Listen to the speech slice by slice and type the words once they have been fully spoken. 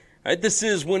All right, this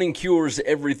is Winning Cures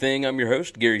Everything. I'm your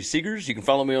host, Gary Seegers. You can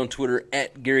follow me on Twitter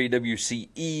at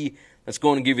GaryWCE. Let's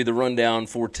go and give you the rundown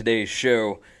for today's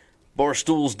show.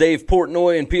 Barstool's Dave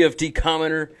Portnoy and PFT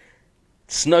commenter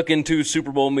snuck into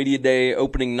Super Bowl Media Day,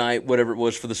 opening night, whatever it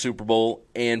was for the Super Bowl,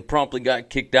 and promptly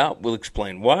got kicked out. We'll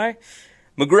explain why.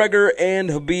 McGregor and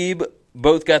Khabib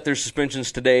both got their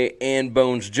suspensions today, and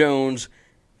Bones Jones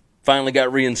finally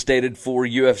got reinstated for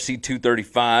UFC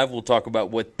 235. We'll talk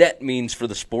about what that means for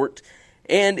the sport.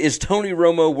 And is Tony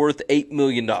Romo worth $8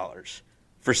 million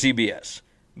for CBS?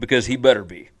 Because he better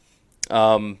be.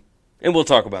 And we'll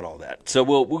talk about all that. So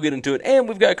we'll get into it. And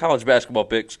we've got college basketball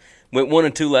picks. Went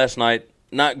 1-2 last night.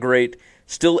 Not great.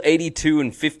 Still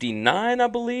 82-59, I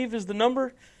believe, is the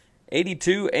number.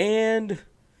 82 and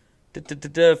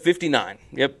 59.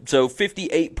 Yep, so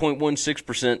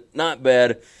 58.16%. Not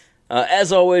bad.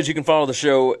 As always, you can follow the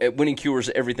show at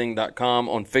winningcureseverything.com,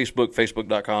 on Facebook,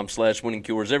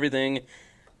 facebook.com/winningcureseverything,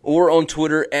 or on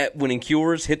Twitter at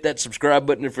winningcures. Hit that subscribe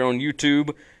button if you're on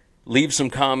YouTube. Leave some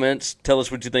comments. Tell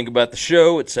us what you think about the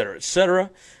show, etc., etc.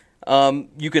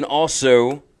 You can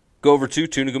also go over to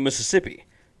Tunica, Mississippi,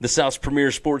 the South's premier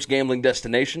sports gambling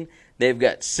destination. They've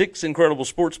got 6 incredible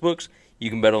sports books. You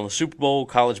can bet on the Super Bowl,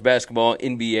 college basketball,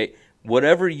 NBA,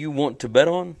 whatever you want to bet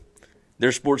on.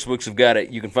 Their sports books have got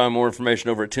it. You can find more information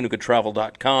over at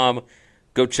tunicatravel.com.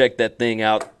 Go check that thing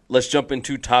out. Let's jump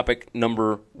into topic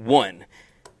number 1.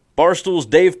 Barstool's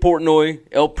Dave Portnoy,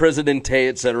 El Presidente,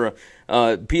 etc.,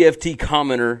 PFT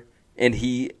commenter, and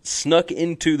he snuck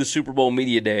into the Super Bowl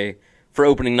Media Day for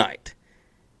opening night.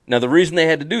 Now, the reason they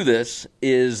had to do this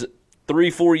is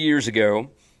 3-4 years ago,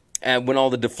 when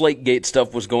all the Deflategate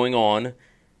stuff was going on,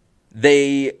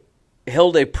 they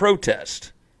held a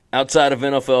protest outside of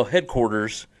NFL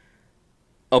headquarters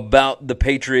about the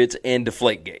Patriots and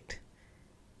Deflategate.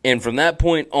 And from that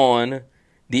point on,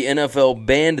 the NFL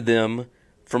banned them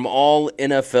from all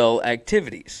NFL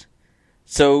activities.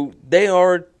 So they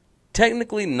are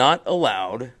technically not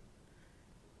allowed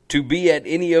to be at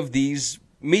any of these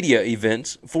media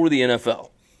events for the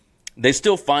NFL. They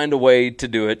still find a way to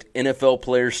do it. NFL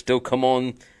players still come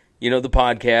on, the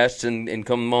podcasts and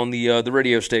come on the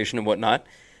radio station and whatnot.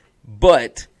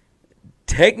 But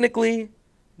technically,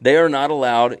 they are not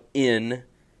allowed in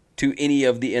to any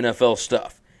of the NFL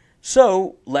stuff.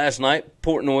 So, last night,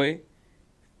 Portnoy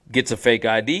gets a fake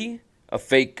ID, a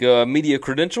fake media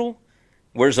credential,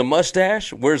 wears a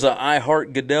mustache, wears a I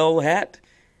Heart Goodell hat,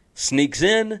 sneaks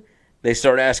in. They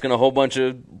start asking a whole bunch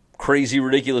of crazy,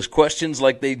 ridiculous questions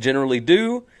like they generally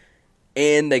do,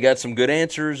 and they got some good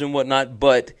answers and whatnot,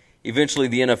 but eventually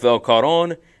the NFL caught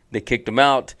on. They kicked him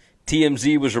out.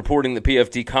 TMZ was reporting the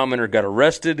PFT commenter got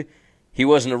arrested. He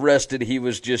wasn't arrested. He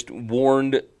was just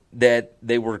warned that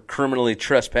they were criminally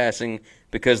trespassing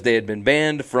because they had been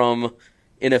banned from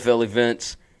NFL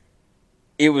events.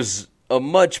 It was a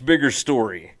much bigger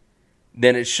story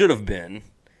than it should have been.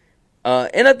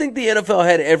 And I think the NFL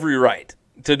had every right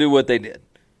to do what they did.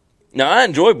 Now, I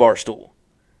enjoy Barstool,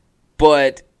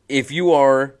 but if you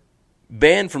are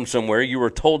banned from somewhere, you are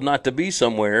told not to be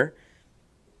somewhere,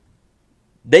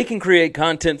 they can create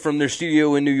content from their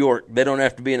studio in New York. They don't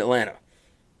have to be in Atlanta.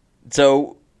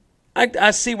 So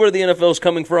I see where the NFL is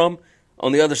coming from.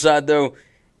 On the other side, though,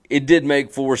 it did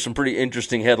make for some pretty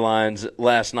interesting headlines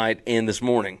last night and this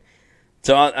morning.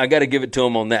 So I got to give it to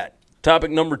them on that.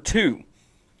 Topic number 2.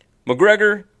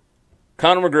 Conor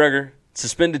McGregor,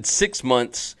 suspended 6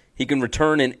 months. He can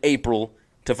return in April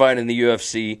to fight in the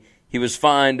UFC. He was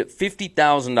fined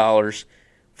 $50,000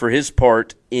 for his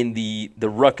part in the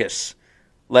ruckus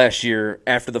last year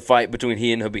after the fight between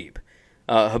he and Khabib.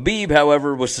 Khabib,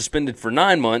 however, was suspended for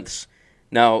 9 months.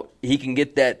 Now, he can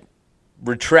get that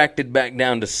retracted back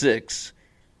down to 6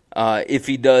 if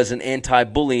he does an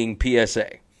anti-bullying PSA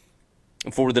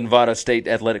for the Nevada State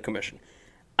Athletic Commission.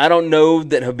 I don't know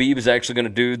that Khabib is actually going to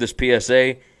do this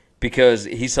PSA because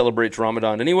he celebrates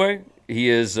Ramadan anyway.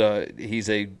 He's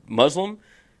a Muslim,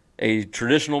 a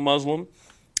traditional Muslim,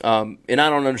 and I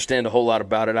don't understand a whole lot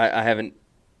about it.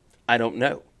 I don't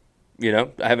know.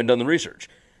 I haven't done the research.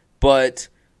 But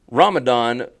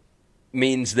Ramadan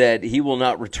means that he will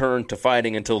not return to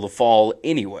fighting until the fall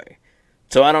anyway.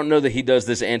 So I don't know that he does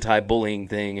this anti-bullying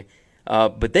thing.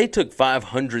 But they took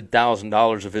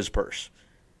 $500,000 of his purse.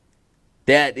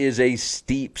 That is a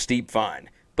steep, steep fine.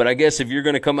 But I guess if you're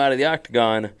going to come out of the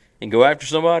octagon and go after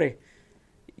somebody,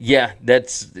 yeah, they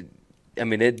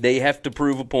have to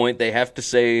prove a point. They have to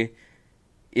say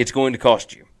it's going to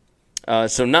cost you.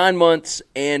 So 9 months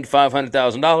and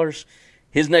 $500,000.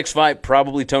 His next fight,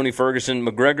 probably Tony Ferguson.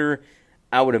 McGregor,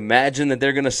 I would imagine that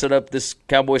they're going to set up this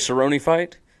Cowboy Cerrone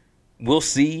fight. We'll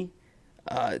see.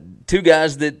 Two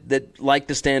guys that like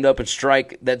to stand up and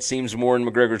strike. That seems more in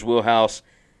McGregor's wheelhouse.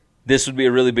 This would be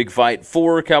a really big fight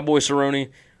for Cowboy Cerrone.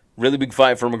 Really big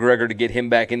fight for McGregor to get him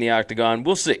back in the octagon.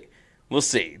 We'll see. We'll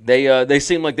see. They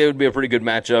seem like they would be a pretty good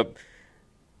matchup.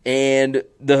 And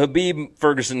the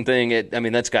Khabib-Ferguson thing,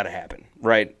 that's got to happen,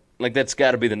 right? Like, that's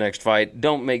got to be the next fight.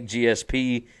 Don't make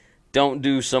GSP. Don't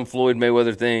do some Floyd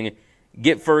Mayweather thing.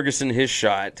 Get Ferguson his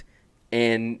shot,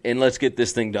 and let's get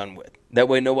this thing done with. That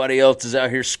way nobody else is out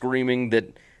here screaming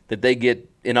that they get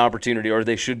an opportunity or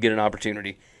they should get an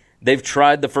opportunity. They've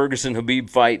tried the Ferguson-Khabib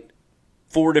fight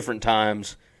 4 different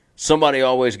times. Somebody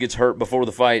always gets hurt before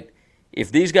the fight.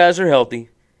 If these guys are healthy,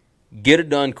 get it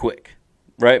done quick,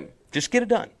 right? Just get it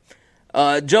done.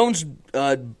 John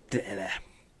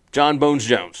Bones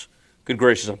Jones. Good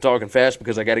gracious, I'm talking fast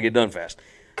because I got to get done fast.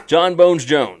 John Bones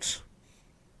Jones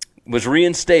was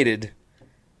reinstated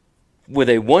with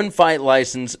a 1-fight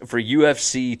license for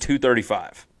UFC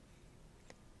 235.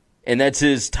 And that's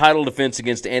his title defense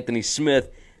against Anthony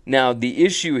Smith. Now, the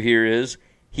issue here is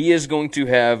he is going to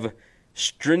have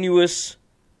strenuous,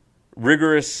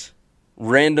 rigorous,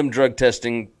 random drug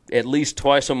testing at least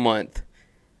twice a month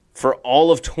for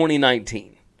all of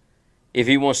 2019 if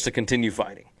he wants to continue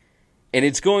fighting. And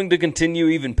it's going to continue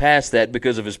even past that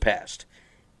because of his past.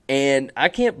 And I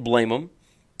can't blame him,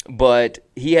 but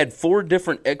he had 4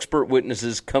 different expert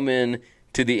witnesses come in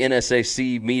to the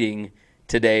NSAC meeting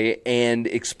today and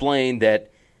explain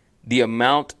that the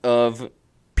amount of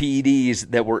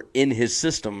PEDs that were in his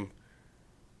system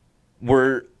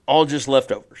were all just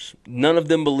leftovers. None of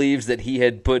them believes that he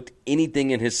had put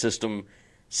anything in his system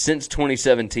since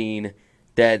 2017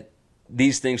 that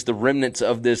these things, the remnants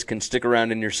of this, can stick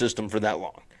around in your system for that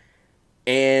long.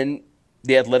 And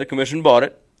the Athletic Commission bought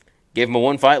it, gave him a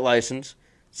 1-fight license,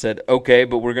 said, okay,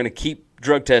 but we're going to keep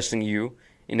drug testing you,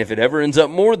 and if it ever ends up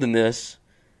more than this,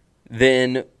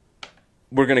 then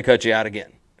we're going to cut you out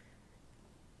again.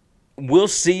 We'll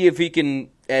see if he can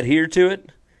adhere to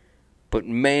it, but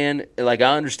man, like,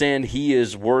 I understand he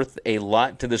is worth a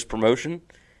lot to this promotion.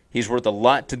 He's worth a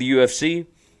lot to the UFC.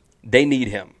 They need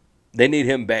him. They need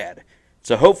him bad.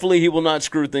 So hopefully he will not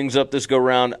screw things up this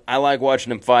go-round. I like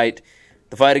watching him fight.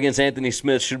 The fight against Anthony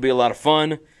Smith should be a lot of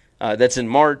fun. That's in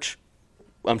March.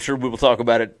 I'm sure we will talk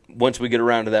about it once we get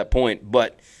around to that point.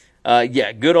 But,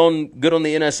 good on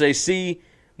the NSAC.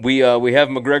 We have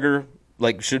McGregor,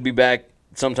 should be back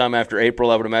sometime after April.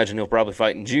 I would imagine he'll probably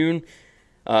fight in June.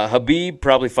 Khabib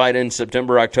probably fight in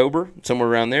September, October, somewhere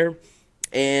around there.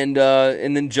 And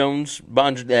then John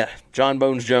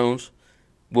Bones Jones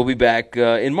will be back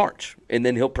in March. And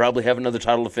then he'll probably have another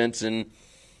title defense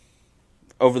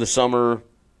over the summer,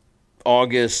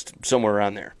 August, somewhere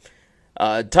around there.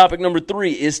 Topic number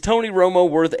 3, is Tony Romo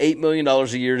worth $8 million a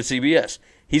year to CBS?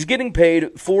 He's getting paid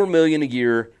 $4 million a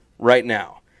year right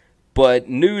now. But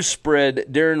news spread,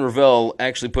 Darren Ravel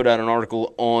actually put out an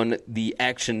article on the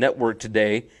Action Network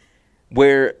today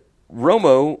where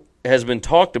Romo has been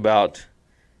talked about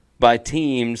by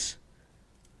teams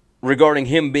regarding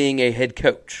him being a head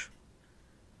coach.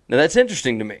 Now, that's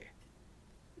interesting to me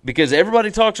because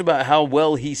everybody talks about how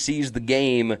well he sees the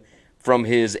game from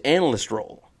his analyst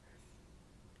role.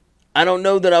 I don't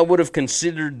know that I would have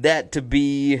considered that to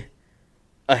be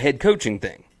a head coaching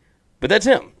thing, but that's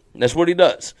him. That's what he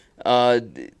does.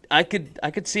 I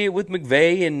could see it with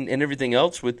McVay and everything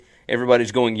else. With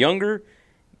everybody's going younger,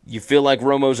 you feel like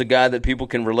Romo's a guy that people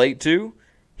can relate to.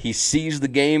 He sees the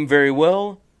game very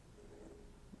well.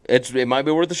 It might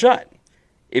be worth a shot.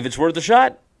 If it's worth a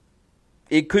shot,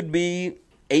 it could be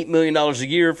 $8 million a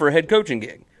year for a head coaching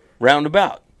gig,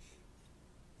 roundabout.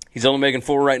 He's only making $4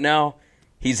 million right now.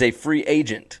 He's a free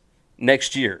agent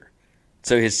next year.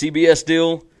 So his CBS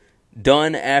deal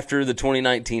done after the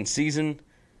 2019 season.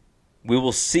 We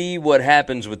will see what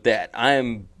happens with that. I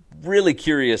am really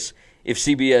curious if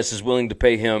CBS is willing to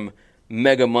pay him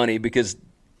mega money because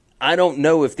I don't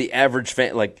know if the average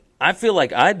fan, I feel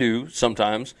like I do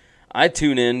sometimes. I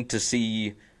tune in to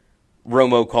see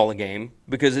Romo call a game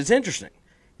because it's interesting.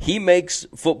 He makes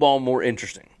football more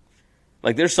interesting.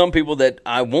 There's some people that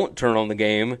I won't turn on the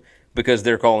game because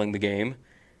they're calling the game,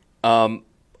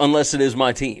 unless it is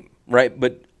my team, right?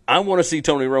 But I want to see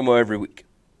Tony Romo every week.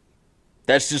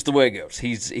 That's just the way it goes.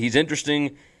 He's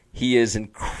interesting. He is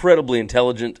incredibly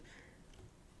intelligent.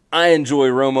 I enjoy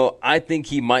Romo. I think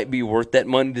he might be worth that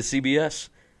money to CBS,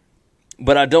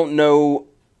 but I don't know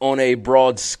on a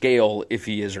broad scale if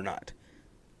he is or not.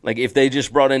 If they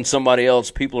just brought in somebody else,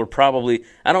 people are probably,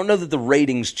 I don't know that the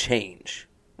ratings change,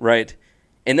 right?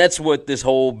 And that's what this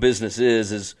whole business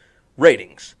is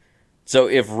ratings. So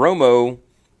if Romo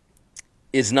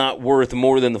is not worth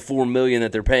more than the $4 million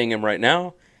that they're paying him right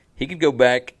now, he could go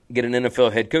back, get an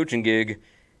NFL head coaching gig,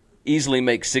 easily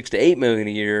make $6 to $8 million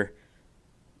a year,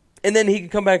 and then he can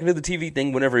come back and do the TV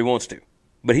thing whenever he wants to.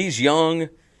 But he's young,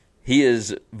 he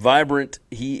is vibrant,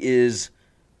 he's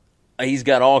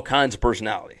got all kinds of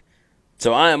personality.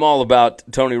 So I am all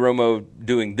about Tony Romo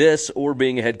doing this or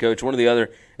being a head coach, one or the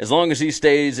other. As long as he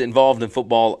stays involved in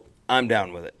football, I'm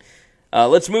down with it.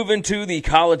 Let's move into the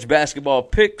college basketball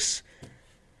picks.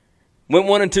 Went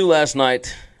 1-2 last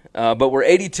night, but we're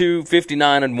 82,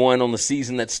 59-1 on the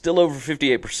season. That's still over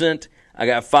 58%. I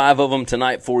got 5 of them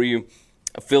tonight for you.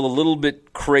 I feel a little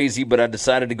bit crazy, but I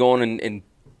decided to go on and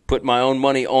put my own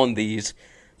money on these.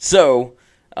 So,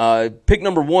 pick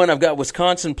number 1, I've got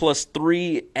Wisconsin plus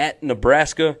 3 at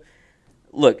Nebraska.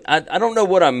 Look, I don't know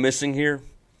what I'm missing here.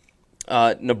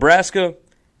 Nebraska,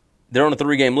 they're on a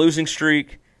 3-game losing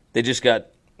streak. They just got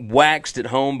waxed at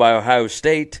home by Ohio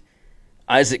State.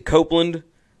 Isaac Copeland,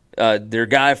 their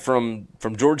guy from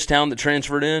Georgetown that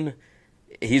transferred in,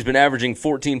 he's been averaging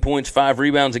 14 points, 5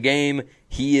 rebounds a game.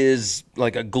 He is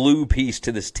like a glue piece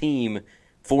to this team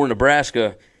for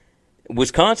Nebraska.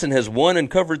 Wisconsin has won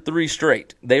and covered 3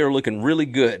 straight. They are looking really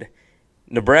good.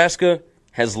 Nebraska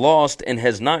has lost and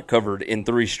has not covered in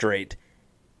 3 straight.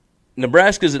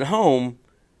 Nebraska's at home.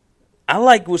 I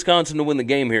like Wisconsin to win the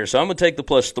game here, so I'm going to take the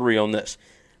plus 3 on this.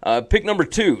 Pick number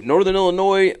 2, Northern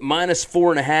Illinois minus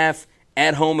 4.5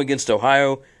 at home against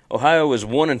Ohio. Ohio is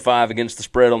 1-5 against the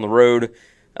spread on the road.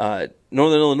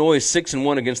 Northern Illinois is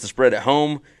 6-1 against the spread at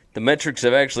home. The metrics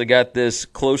have actually got this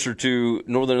closer to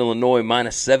Northern Illinois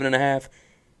minus 7.5.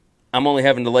 I'm only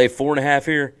having to lay 4.5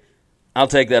 here. I'll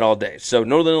take that all day. So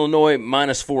Northern Illinois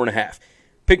minus 4.5.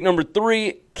 Pick number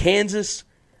 3, Kansas.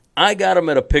 I got them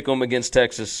at a pick 'em against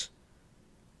Texas.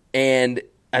 And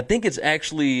I think it's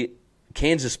actually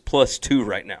Kansas plus 2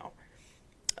 right now.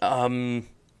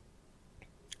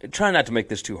 Try not to make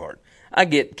this too hard. I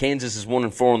get Kansas is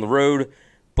 1-4 on the road,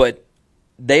 but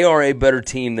they are a better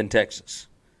team than Texas.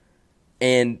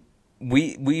 And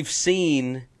we've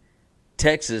seen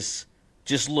Texas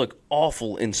just look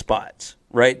awful in spots,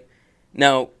 right?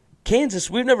 Now, Kansas,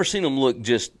 we've never seen them look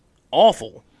just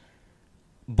awful.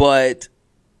 But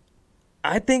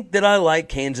I think that I like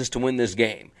Kansas to win this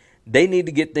game. They need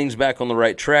to get things back on the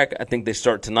right track. I think they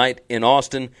start tonight in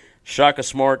Austin. Shaka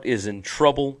Smart is in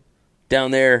trouble down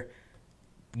there.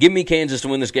 Give me Kansas to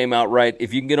win this game outright.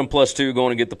 If you can get them plus 2, go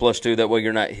on and get the plus 2. That way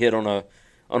you're not hit on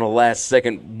a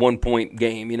last-second 1-point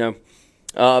game, you know.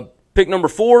 Pick number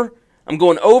 4, I'm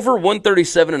going over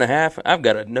 137.5. I've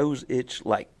got a nose itch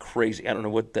like crazy. I don't know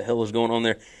what the hell is going on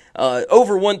there.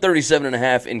 Over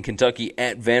 137.5 in Kentucky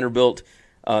at Vanderbilt.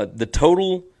 The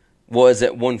total was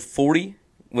at 140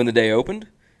 when the day opened,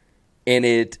 and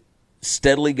it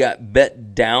steadily got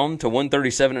bet down to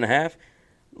 137.5.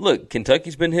 Look,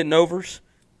 Kentucky's been hitting overs.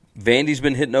 Vandy's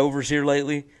been hitting overs here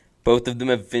lately. Both of them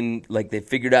have been, they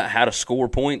figured out how to score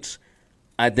points.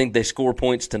 I think they score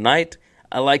points tonight.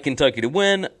 I like Kentucky to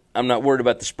win. I'm not worried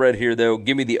about the spread here, though.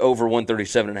 Give me the over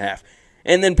 137.5.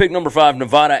 And then pick number 5,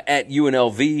 Nevada at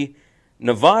UNLV.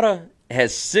 Nevada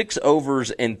has 6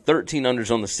 overs and 13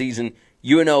 unders on the season.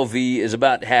 UNLV is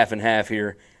about half and half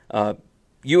here.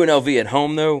 UNLV at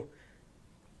home, though,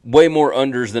 way more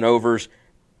unders than overs.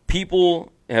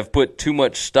 People have put too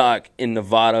much stock in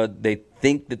Nevada. They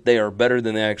think that they are better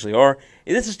than they actually are.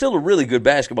 And this is still a really good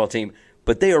basketball team,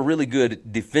 but they are really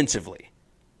good defensively.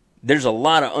 There's a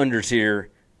lot of unders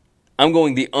here. I'm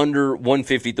going the under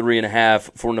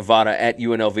 153.5 for Nevada at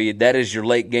UNLV. That is your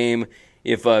late game.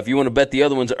 If you want to bet the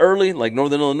other ones early, like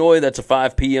Northern Illinois, that's a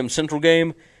 5 p.m. Central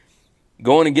game.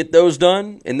 Go on and get those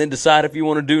done, and then decide if you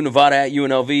want to do Nevada at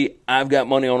UNLV. I've got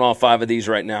money on all 5 of these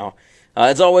right now.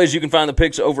 As always, you can find the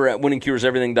picks over at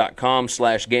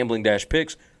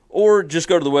winningcureseverything.com/gambling-picks, or just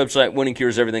go to the website,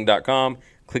 winningcureseverything.com.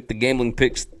 Click the gambling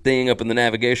picks thing up in the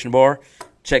navigation bar.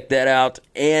 Check that out.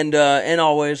 And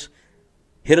always,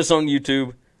 hit us on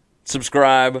YouTube,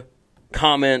 subscribe,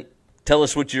 comment, tell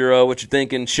us what you're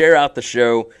thinking, share out the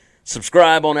show.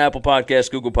 Subscribe on Apple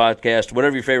Podcasts, Google Podcasts,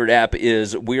 whatever your favorite app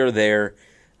is. We are there.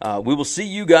 We will see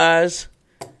you guys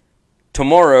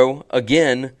tomorrow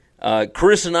again.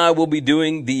 Chris and I will be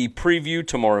doing the preview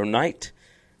tomorrow night.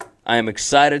 I am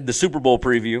excited. The Super Bowl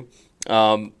preview.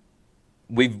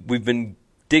 We've been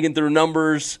digging through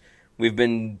numbers. We've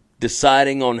been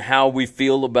deciding on how we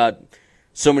feel about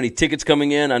so many tickets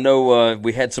coming in. I know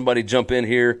we had somebody jump in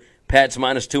here. Pat's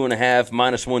minus 2.5,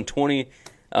 minus 120.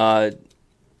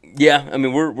 Yeah, I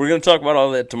mean, we're going to talk about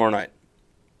all that tomorrow night.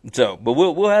 So, but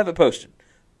we'll have it posted.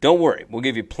 Don't worry. We'll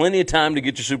give you plenty of time to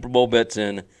get your Super Bowl bets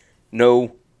in.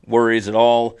 No worries at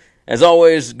all. As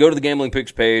always, go to the Gambling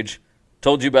Picks page.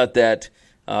 Told you about that.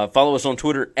 Follow us on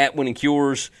Twitter at Winning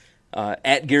Cures.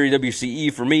 At Gary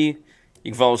WCE for me.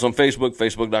 You can follow us on Facebook,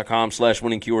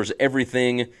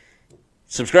 facebook.com/winningcureseverything.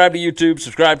 Subscribe to YouTube,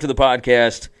 subscribe to the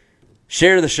podcast,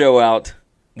 share the show out.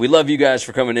 We love you guys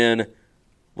for coming in.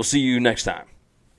 We'll see you next time.